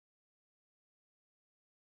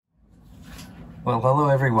Well, hello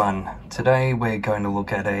everyone. Today we're going to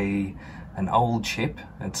look at an old chip.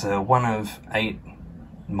 It's a 1 of 8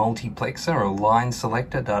 multiplexer or line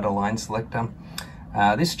selector, data line selector.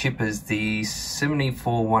 This chip is the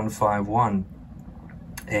 74151,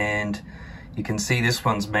 and you can see this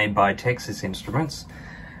one's made by Texas Instruments.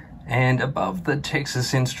 And above the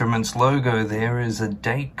Texas Instruments logo there is a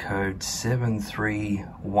date code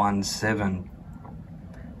 7317,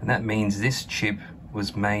 and that means this chip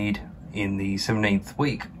was made in the 17th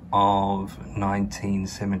week of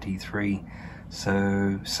 1973.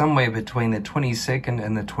 So somewhere between the 22nd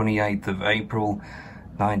and the 28th of April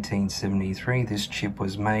 1973 this chip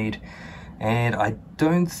was made, and I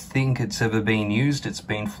don't think it's ever been used. It's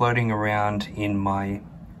been floating around in my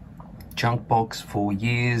junk box for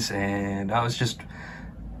years, and I was just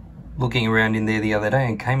looking around in there the other day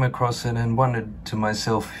and came across it and wondered to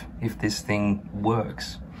myself if this thing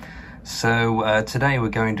works. So today we're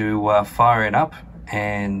going to fire it up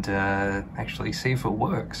and actually see if it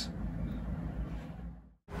works.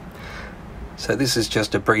 So this is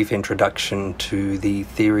just a brief introduction to the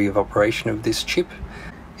theory of operation of this chip.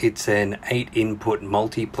 It's an 8-input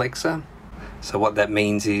multiplexer. So what that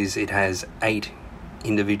means is it has 8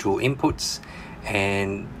 individual inputs,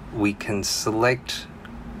 and we can select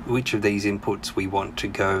which of these inputs we want to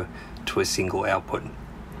go to a single output.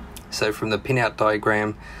 So from the pinout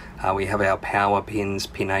diagram, we have our power pins,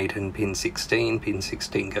 pin 8 and pin 16. Pin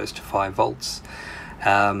 16 goes to 5 volts.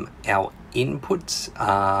 Our inputs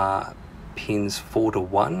are pins 4 to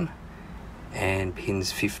 1 and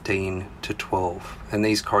pins 15 to 12. And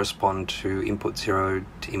these correspond to input 0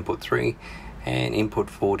 to input 3 and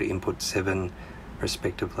input 4 to input 7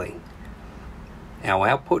 respectively. Our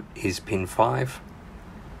output is pin 5.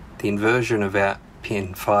 The inversion of our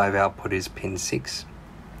pin 5 output is pin 6.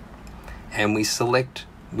 And we select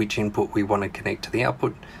which input we want to connect to the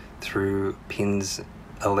output through pins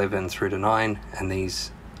 11 through to 9, and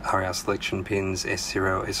these are our selection pins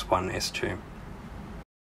S0, S1, S2.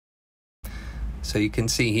 So you can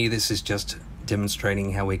see here, this is just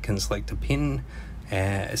demonstrating how we can select a pin,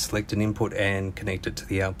 select an input and connect it to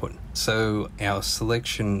the output. So our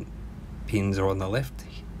selection pins are on the left,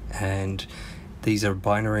 and these are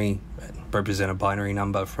binary, represent a binary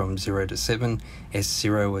number from 0 to 7.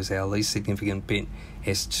 S0 is our least significant bit,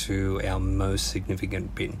 S2 our most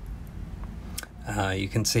significant bit. You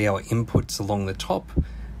can see our inputs along the top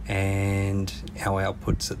and our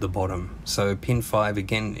outputs at the bottom. So pin 5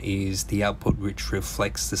 again is the output which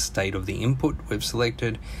reflects the state of the input we've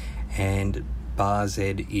selected, and bar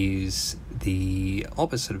Z is the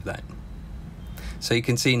opposite of that. So you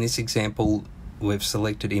can see in this example we've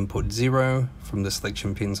selected input 0 from the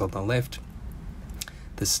selection pins on the left.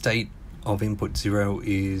 The state of input 0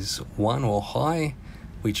 is 1 or high,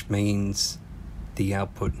 which means the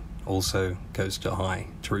output also goes to high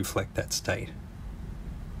to reflect that state.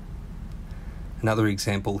 Another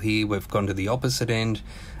example here, we've gone to the opposite end.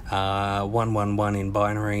 111 in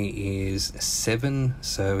binary is 7,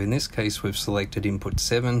 so in this case we've selected input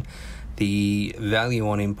 7. The value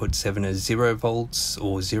on input 7 is 0 volts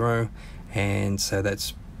or 0, and so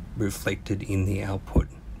that's reflected in the output.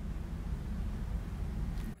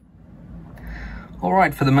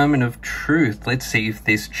 Alright, for the moment of truth, let's see if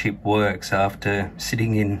this chip works after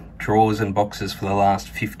sitting in drawers and boxes for the last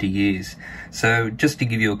 50 years. So just to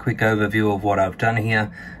give you a quick overview of what I've done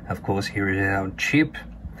here, of course here is our chip,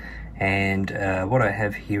 and what I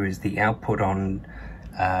have here is the output on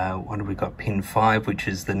what have we got, pin 5, which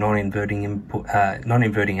is the non-inverting input,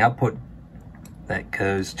 non-inverting output that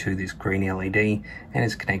goes to this green LED and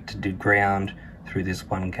is connected to ground through this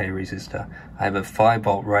 1K resistor. I have a 5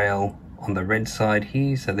 volt rail on the red side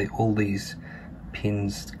here, so that all these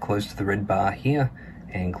pins close to the red bar here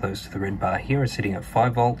and close to the red bar here are sitting at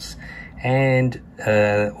 5 volts, and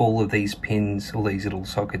all of these pins, all these little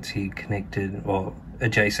sockets here connected or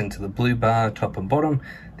adjacent to the blue bar, top and bottom,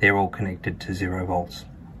 they're all connected to 0 volts.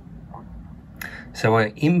 So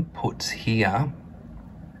our inputs here,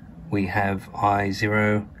 we have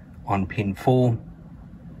I0 on pin 4,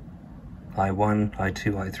 I1,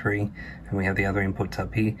 I2, I3, and we have the other inputs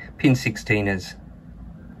up here. Pin 16 is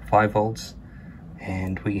 5 volts,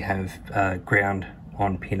 and we have ground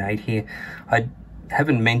on pin 8 here. I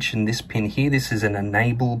haven't mentioned this pin here. This is an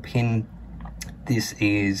enable pin. This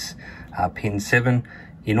is pin 7.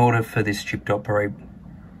 In order for this chip to operate,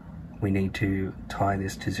 we need to tie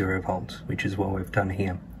this to 0 volts, which is what we've done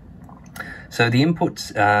here. So the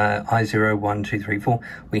inputs I0, 1, 2, 3, 4,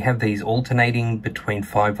 we have these alternating between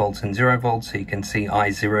 5 volts and 0 volts. So you can see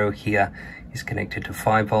I0 here is connected to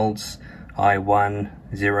 5 volts, I1,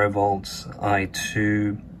 0 volts,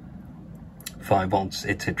 I2, 5 volts,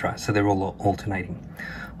 etc. So they're all alternating.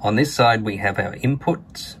 On this side, we have our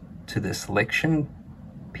inputs to the selection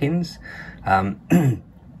pins.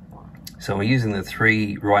 So we're using the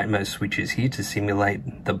 3 rightmost switches here to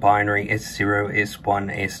simulate the binary S0,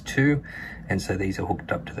 S1, S2, and so these are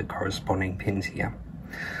hooked up to the corresponding pins here.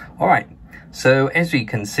 All right, so as you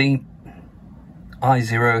can see,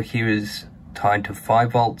 I0 here is tied to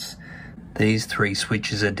 5 volts. These 3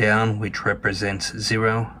 switches are down, which represents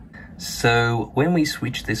 0. So when we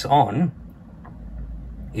switch this on,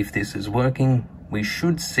 if this is working, we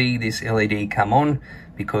should see this LED come on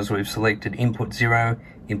because we've selected input 0.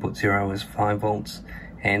 Input 0 is 5 volts,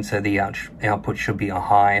 and so the output should be a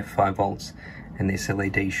high 5 volts, and this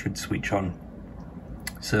LED should switch on.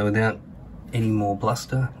 So without any more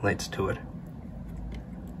bluster, let's do it.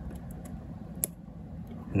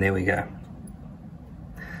 And there we go.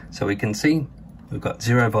 So we can see we've got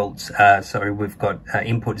 0 volts, we've got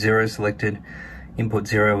input 0 selected. Input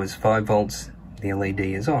 0 is 5 volts, the LED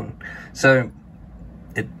is on. So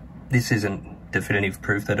this isn't definitive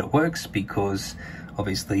proof that it works, because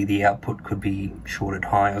obviously the output could be shorted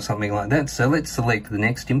high or something like that. So let's select the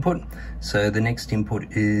next input. So the next input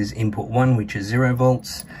is input 1, which is 0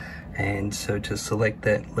 volts. And so to select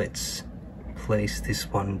that, let's place this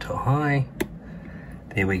one to high.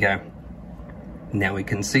 There we go. Now we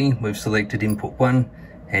can see we've selected input 1,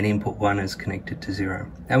 and input 1 is connected to 0.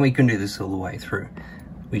 And we can do this all the way through,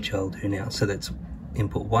 which I'll do now. So that's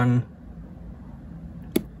input 1,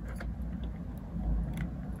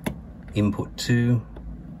 input 2,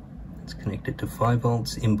 it's connected to 5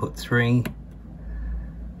 volts, input 3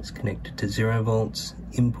 is connected to 0 volts,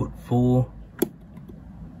 input 4,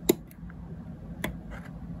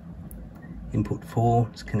 input 4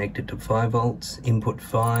 is connected to 5 volts, input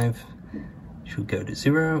 5 should go to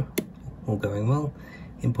 0, all going well,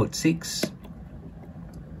 input 6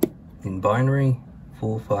 in binary,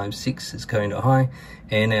 4, 5, 6 is going to high,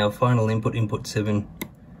 and our final input, input 7,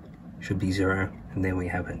 should be 0, and there we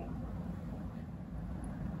have it.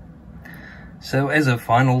 So as a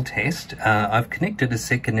final test, I've connected a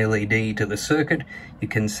second LED to the circuit. You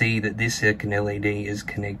can see that this second LED is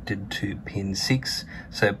connected to pin 6.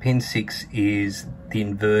 So pin 6 is the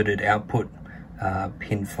inverted output.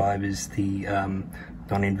 Pin 5 is the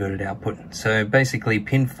non-inverted output. So basically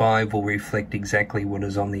pin 5 will reflect exactly what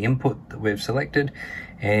is on the input that we've selected,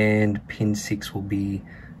 and pin 6 will be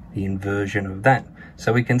the inversion of that.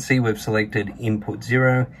 So we can see we've selected input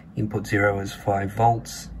 0. Input 0 is 5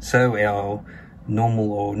 volts. So our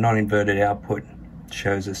normal or non-inverted output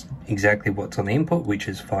shows us exactly what's on the input, which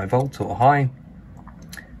is 5 volts or high.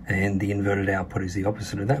 And the inverted output is the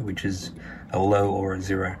opposite of that, which is a low or a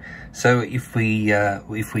 0. So if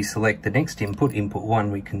we select the next input, input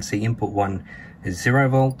 1, we can see input 1 is 0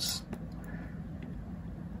 volts.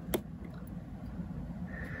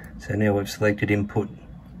 So now we've selected input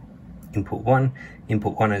 1.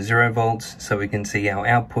 Input 1 is 0 volts, so we can see our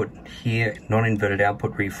output here, non-inverted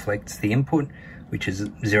output, reflects the input, which is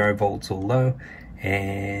 0 volts or low,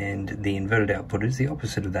 and the inverted output is the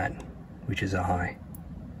opposite of that, which is a high.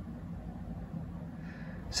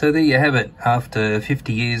 So there you have it. After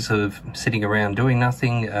 50 years of sitting around doing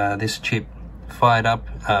nothing, this chip fired up.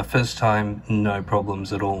 First time, no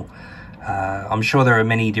problems at all. I'm sure there are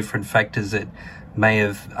many different factors that may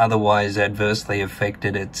have otherwise adversely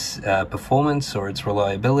affected its performance or its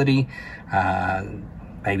reliability.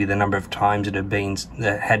 Maybe the number of times it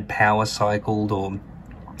had power cycled, or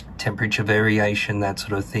temperature variation, that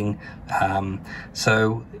sort of thing.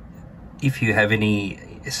 So if you have any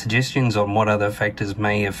suggestions on what other factors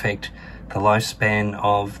may affect the lifespan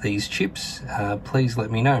of these chips, please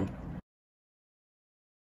let me know.